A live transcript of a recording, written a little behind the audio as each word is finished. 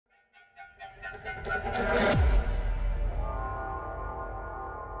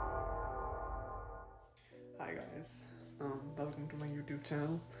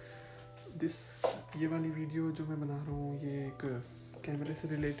Channel. ये वाली video जो मैं बना रहा हूँ ये एक कैमरे से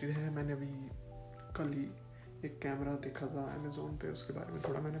रिलेटेड है। मैंने अभी कल ही एक कैमरा देखा था अमेज़ोन पे, उसके बारे में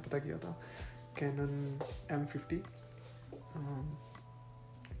थोड़ा मैंने पता किया था, कैनन M50।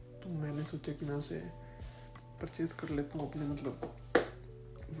 तो मैंने सोचा कि मैं उसे परचेज़ कर लेता हूँ अपने मतलब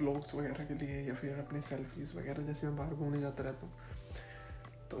व्लॉग्स वगैरह के लिए, या फिर अपने सेल्फीज़ वगैरह, जैसे मैं बाहर घूमने जाता रहता हूँ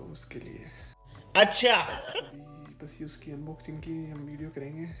तो उसके लिए। अच्छा, अभी बस ये उसकी अनबॉक्सिंग की हम वीडियो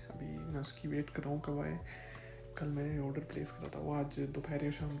करेंगे। अभी मैं उसकी वेट कर रहा हूँ कब आए। कल मैंने ऑर्डर प्लेस करा था, वो आज दोपहर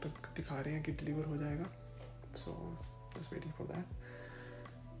या शाम तक दिखा रहे हैं कि डिलीवर हो जाएगा। So just waiting for that.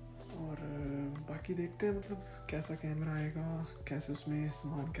 और बाकी देखते हैं मतलब कैसा कैमरा आएगा, कैसे उसमें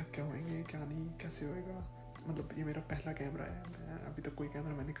सामान क्या क्या होएंगे, क्या नहीं, कैसे होएगा। मतलब ये मेरा पहला कैमरा है, मैं अभी तक कोई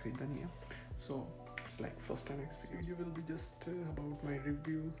कैमरा मैंने ख़रीदा नहीं है। सो it's like first time experience. You will be just about my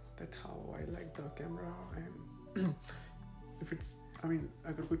review, that how I like the camera and if it's, I mean,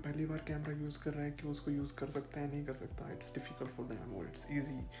 अगर कोई पहली बार कैमरा यूज़ कर रहा है कि उसको यूज़ कर सकता है नहीं कर सकता, it's difficult for them or it's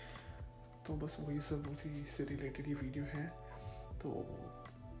easy। तो बस वही सब उसी से रिलेटेड ये वीडियो है। तो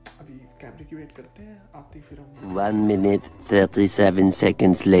अभी कैमरे की वेट करते हैं, आते ही फिर हम 1 minute 37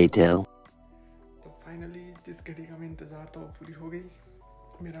 seconds later। तो फाइनली जिस घड़ी का मैं इंतज़ार था वो पूरी हो गई।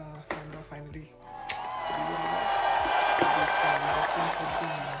 मेरा कैमरा फाइनली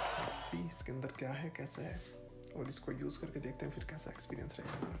इसके अंदर क्या है, कैसा है, और इसको यूज़ करके देखते हैं फिर कैसा एक्सपीरियंस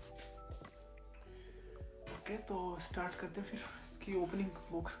रहेगा हमारा। ओके, तो स्टार्ट करते हैं फिर इसकी ओपनिंग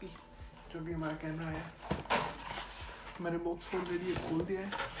बॉक्स की। जो भी हमारा कैमरा है, मैंने बॉक्स ऑलरेडी खोल दिया है।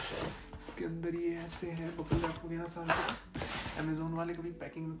 इसके अंदर ये ऐसे है, बबल रैप वगैरह सारा। अमेज़ोन वाले कभी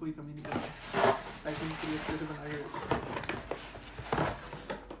पैकिंग में कोई कमी नहीं करते, पैकिंग के लिए अच्छे से बनाए गए।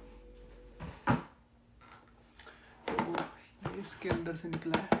 इसके अंदर से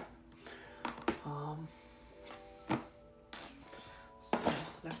निकला है।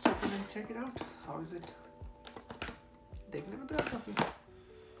 Let's open and check it out. How is it? देखने में तो यार काफी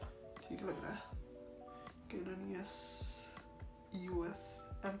ठीक लग रहा है। Canon EOS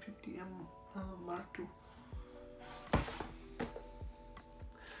M50 Mark II।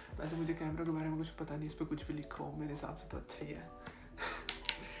 वैसे मुझे कैमरा के बारे में कुछ पता नहीं, इस पर कुछ भी लिखा हो मेरे हिसाब से तो अच्छा ही है।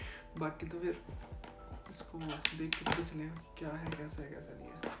 बाकी तो फिर इसको देख के पता चलेगा क्या है, कैसा है, कैसा नहीं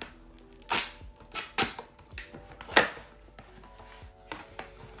है।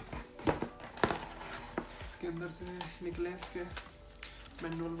 इसके अंदर से निकले इसके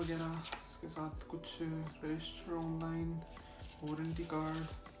मैनुअल वगैरह, इसके साथ कुछ register online, warranty card,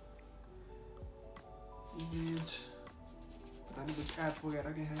 image, पता नहीं कुछ ऐप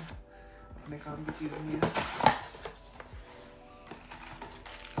वगैरह के हैं, अपने काम की चीज़ नहीं है।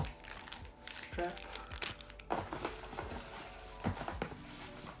 स्ट्रैप,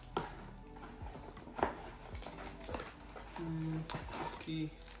 इसकी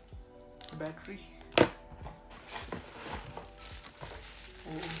बैटरी,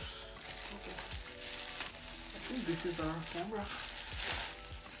 और okay, I think this is our camera।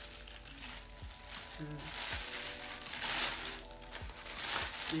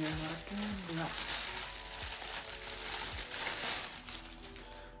 ये हमारा camera.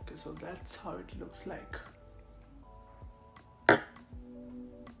 Okay, so that's how it looks like।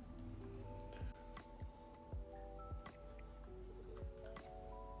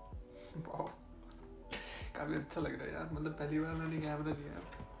 काफी अच्छा लग रहा है यार, मतलब पहली बार मैंने कैमरा लिया है।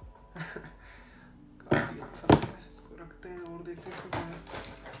 काफी अच्छा लग रहा है। इसको रखते हैं और देखते हैं इसको क्या है।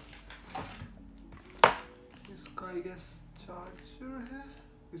 इसका आई गेस चार्जर है,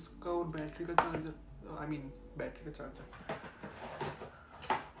 इसका और बैटरी का चार्जर, आई मीन बैटरी का चार्जर।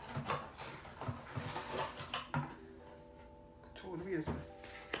 छोड़ भी है इसमें।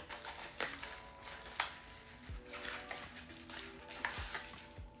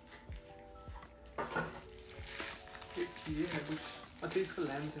 ये है कुछ, अच्छा इसका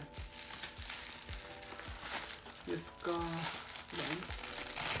लेंस है, इसका लेंस।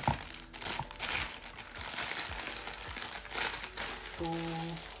 तो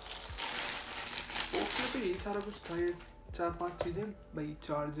ओके, तो यही सारा कुछ था, ये 4-5 चीज़ें भाई,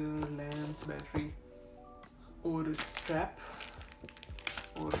 चार्जर, लेंस, बैटरी और स्ट्रैप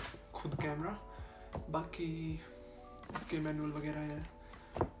और खुद कैमरा। बाकी इसके मैनुअल वगैरह है।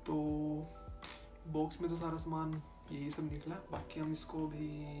 तो बॉक्स में तो सारा सामान यही सब निकला। बाकी हम इसको भी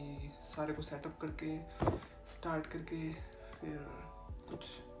सारे को सेटअप करके स्टार्ट करके फिर कुछ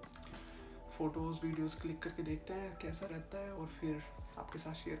फ़ोटोज़ वीडियोस क्लिक करके देखते हैं कैसा रहता है, और फिर आपके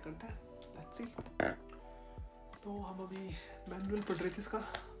साथ शेयर करते हैं। Let's see. तो हम अभी मैनुअल पढ़ रहे थे इसका,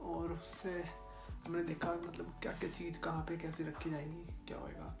 और उससे हमने देखा मतलब क्या क्या चीज़ कहाँ पे कैसे रखी जाएगी, क्या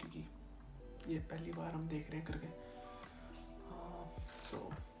होएगा, क्योंकि ये पहली बार हम देख रहे हैं करके। सो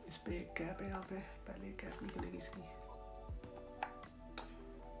इस पर एक कैप है यहाँ पे, पहले एक कैप निकलेगी इसकी,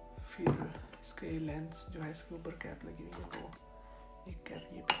 फिर इसके लेंस जो है इसके ऊपर कैप लगी हुई है, तो एक कैप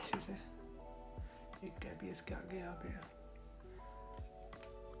ये पीछे से, एक कैप ये इसके आगे यहाँ पे ये,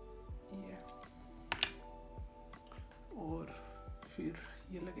 और फिर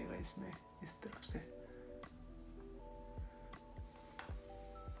ये लगेगा इसमें इस तरफ से।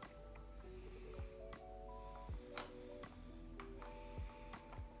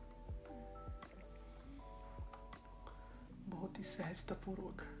 बहुत ही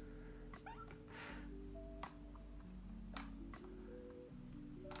सहजतापूर्वक।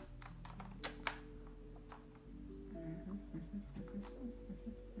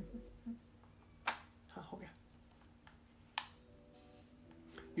 हाँ, हो गया।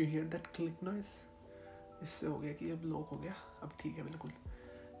 You hear that click noise? इससे हो गया कि अब लॉक हो गया, अब ठीक है बिल्कुल।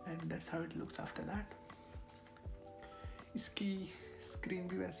 And that's how it looks after that. इसकी स्क्रीन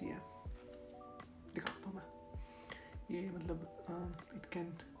भी वैसी है, दिखाता हूँ मैं। ये मतलब it can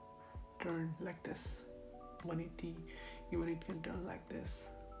turn like this 180, even it can turn like this.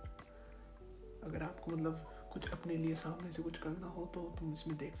 अगर आपको मतलब कुछ अपने लिए सामने से कुछ करना हो तो तुम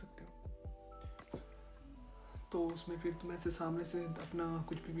इसमें देख सकते हो, तो उसमें फिर तुम ऐसे सामने से अपना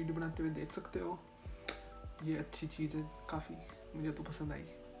कुछ भी वीडियो बनाते हुए देख सकते हो। ये अच्छी चीज़ है, काफ़ी मुझे तो पसंद आई।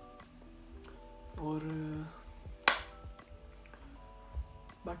 और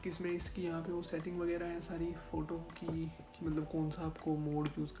बाकी इसमें इसकी यहाँ पे वो सेटिंग वगैरह है सारी फ़ोटो की, कि मतलब कौन सा आपको मोड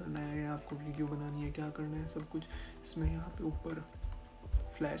यूज़ करना है, या आपको वीडियो बनानी है, क्या करना है, सब कुछ इसमें। यहाँ पे ऊपर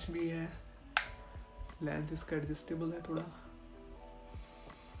फ्लैश भी है, लेंस इसका एडजस्टेबल है थोड़ा,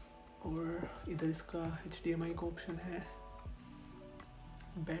 और इधर इसका HDMI का ऑप्शन है।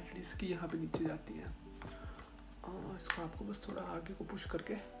 बैटरी इसकी यहाँ पे नीचे जाती है, इसको आपको बस थोड़ा आगे को पुश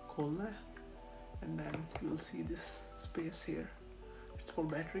करके खोलना है, and then you will see this space here, it's for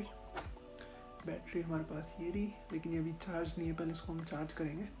battery. Battery हमारे पास ये रही, लेकिन ये अभी चार्ज नहीं है, पहले इसको हम चार्ज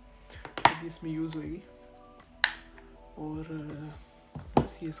करेंगे तभी इसमें यूज़ होएगी। और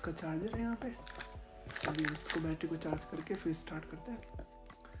बस ये इसका चार्जर है यहाँ पे। अभी इसको बैटरी को चार्ज करके फिर स्टार्ट करते हैं,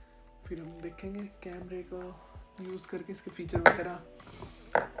 फिर हम देखेंगे कैमरे को यूज़ करके इसके फीचर वगैरह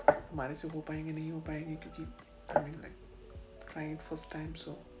हमारे से हो पाएंगे नहीं हो पाएंगे, क्योंकि I mean like trying it first time,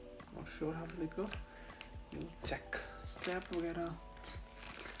 so not sure how will it go. Check strap वगैरह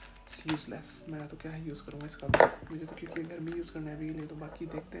यूजलेस, मैं तो क्या है यूज़ करूँगा इसका, मुझे तो क्योंकि घर में यूज़ करना है अभी के लिए, तो बाकी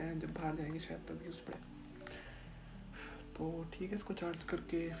देखते हैं जब बाहर जाएंगे शायद तब यूज़ पड़े। तो ठीक है, इसको चार्ज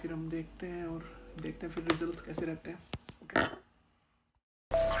करके फिर हम देखते हैं, और देखते हैं फिर रिजल्ट कैसे रहते हैं। ओके।